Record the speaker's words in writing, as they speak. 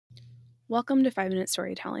Welcome to 5 Minute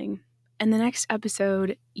Storytelling. In the next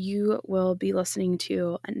episode, you will be listening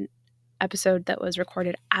to an episode that was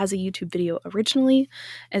recorded as a YouTube video originally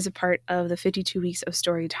as a part of the 52 Weeks of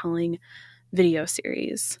Storytelling video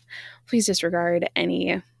series. Please disregard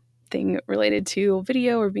anything related to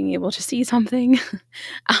video or being able to see something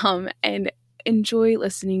and enjoy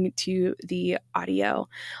listening to the audio.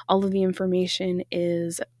 All of the information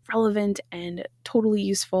is relevant and totally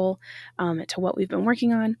useful to what we've been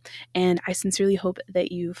working on, and I sincerely hope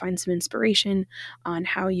that you find some inspiration on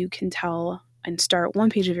how you can tell and start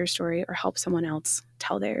one page of your story or help someone else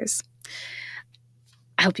tell theirs.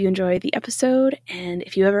 I hope you enjoy the episode, and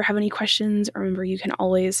if you ever have any questions, remember you can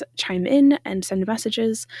always chime in and send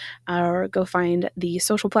messages or go find the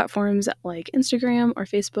social platforms like Instagram or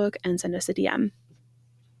Facebook and send us a DM.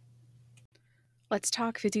 Let's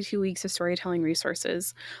talk 52 Weeks of Storytelling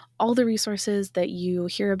resources. All the resources that you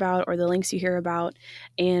hear about or the links you hear about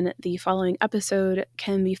in the following episode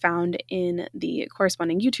can be found in the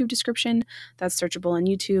corresponding YouTube description. That's searchable on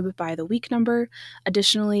YouTube by the week number.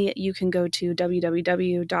 Additionally, you can go to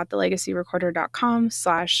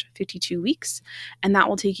www.thelegacyrecorder.com/52weeks, and that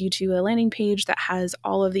will take you to a landing page that has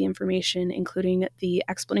all of the information, including the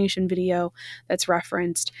explanation video that's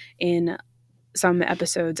referenced in some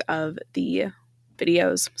episodes of the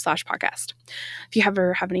videos/podcast. If you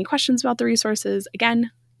ever have any questions about the resources,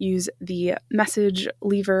 again, use the message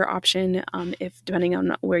lever option if depending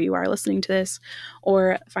on where you are listening to this,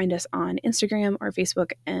 or find us on Instagram or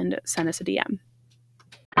Facebook and send us a DM.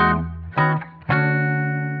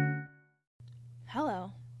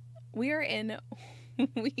 Hello. We are in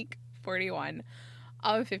week 41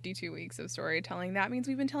 of 52 weeks of storytelling. That means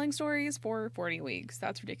we've been telling stories for 40 weeks.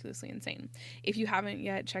 That's ridiculously insane. If you haven't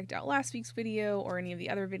yet checked out last week's video or any of the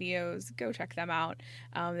other videos, go check them out.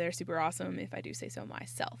 They're super awesome, if I do say so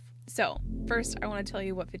myself. So first, I want to tell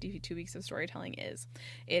you what 52 Weeks of Storytelling is.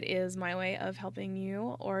 It is my way of helping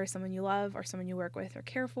you or someone you love or someone you work with or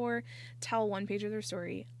care for tell one page of their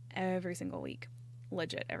story every single week.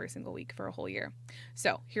 Legit every single week for a whole year.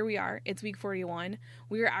 So here we are. It's week 41.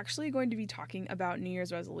 We are actually going to be talking about New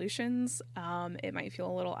Year's resolutions. It might feel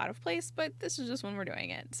a little out of place, but this is just when we're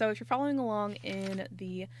doing it. So if you're following along in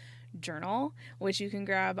the journal, which you can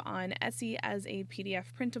grab on Etsy as a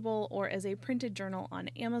PDF printable or as a printed journal on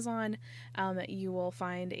Amazon, you will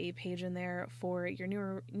find a page in there for your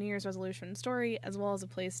New Year's resolution story, as well as a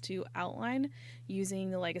place to outline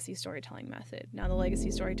using the legacy storytelling method. Now, the legacy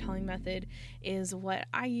storytelling method is what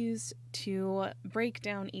I use to break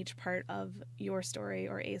down each part of your story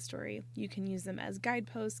or a story. You can use them as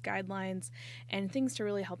guideposts, guidelines, and things to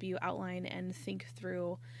really help you outline and think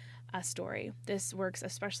through a story. This works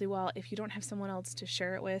especially well if you don't have someone else to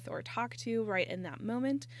share it with or talk to right in that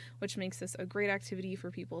moment, which makes this a great activity for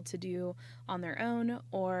people to do on their own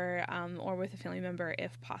or with a family member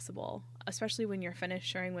if possible. Especially when you're finished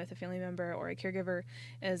sharing with a family member or a caregiver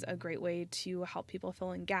is a great way to help people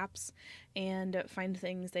fill in gaps and find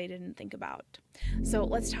things they didn't think about. So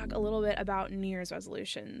let's talk a little bit about New Year's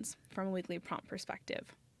resolutions from a weekly prompt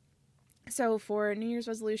perspective. So for New Year's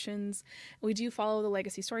resolutions, we do follow the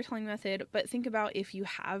legacy storytelling method, but think about if you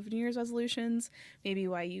have New Year's resolutions, maybe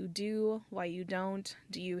why you do, why you don't.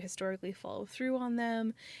 Do you historically follow through on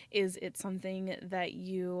them? Is it something that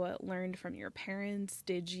you learned from your parents?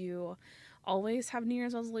 Did you always have New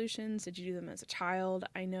Year's resolutions? Did you do them as a child?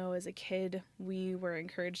 I know as a kid, we were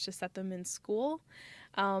encouraged to set them in school.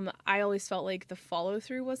 I always felt like the follow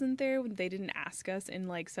through wasn't there. They didn't ask us in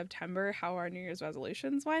like September how our New Year's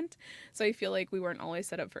resolutions went. So I feel like we weren't always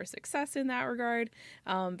set up for success in that regard.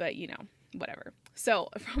 But you know, whatever. So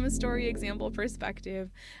from a story example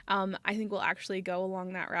perspective, I think we'll actually go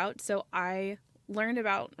along that route. So I learned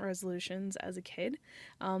about resolutions as a kid.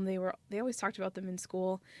 They always talked about them in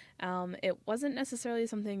school. It wasn't necessarily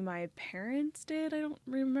something my parents did. I don't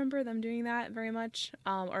remember them doing that very much,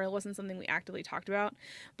 or it wasn't something we actively talked about.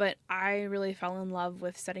 But I really fell in love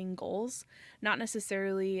with setting goals, not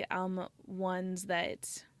necessarily ones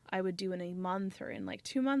that I would do in a month or in like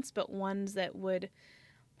 2 months, but ones that would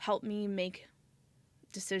help me make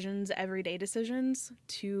decisions, everyday decisions,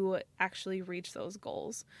 to actually reach those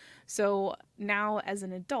goals. So now as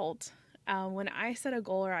an adult, when I set a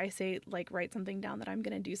goal or I say like write something down that I'm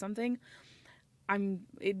going to do something,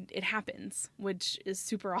 it happens, which is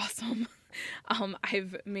super awesome.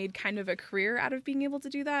 I've made kind of a career out of being able to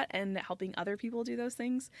do that and helping other people do those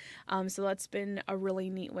things. So that's been a really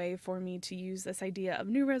neat way for me to use this idea of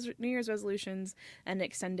New Year's resolutions and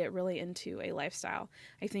extend it really into a lifestyle.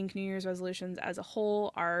 I think New Year's resolutions as a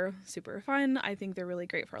whole are super fun. I think they're really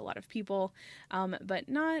great for a lot of people, but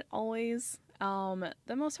not always.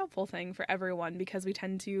 the most helpful thing for everyone, because we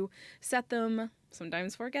tend to set them,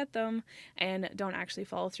 sometimes forget them, and don't actually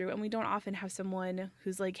follow through. And we don't often have someone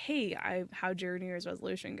who's like, hey, how'd your New Year's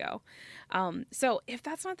resolution go? So if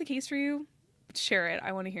that's not the case for you, share it.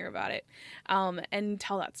 I want to hear about it, and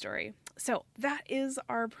tell that story. So that is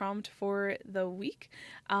our prompt for the week.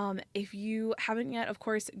 If you haven't yet, of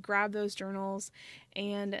course, grab those journals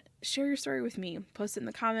and share your story with me. Post it in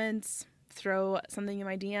the comments, throw something in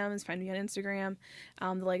my DMs, find me on Instagram.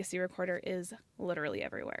 The Legacy Recorder is literally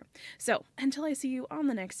everywhere. So until I see you on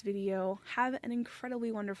the next video, have an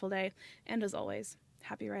incredibly wonderful day. And as always,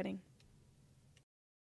 happy writing.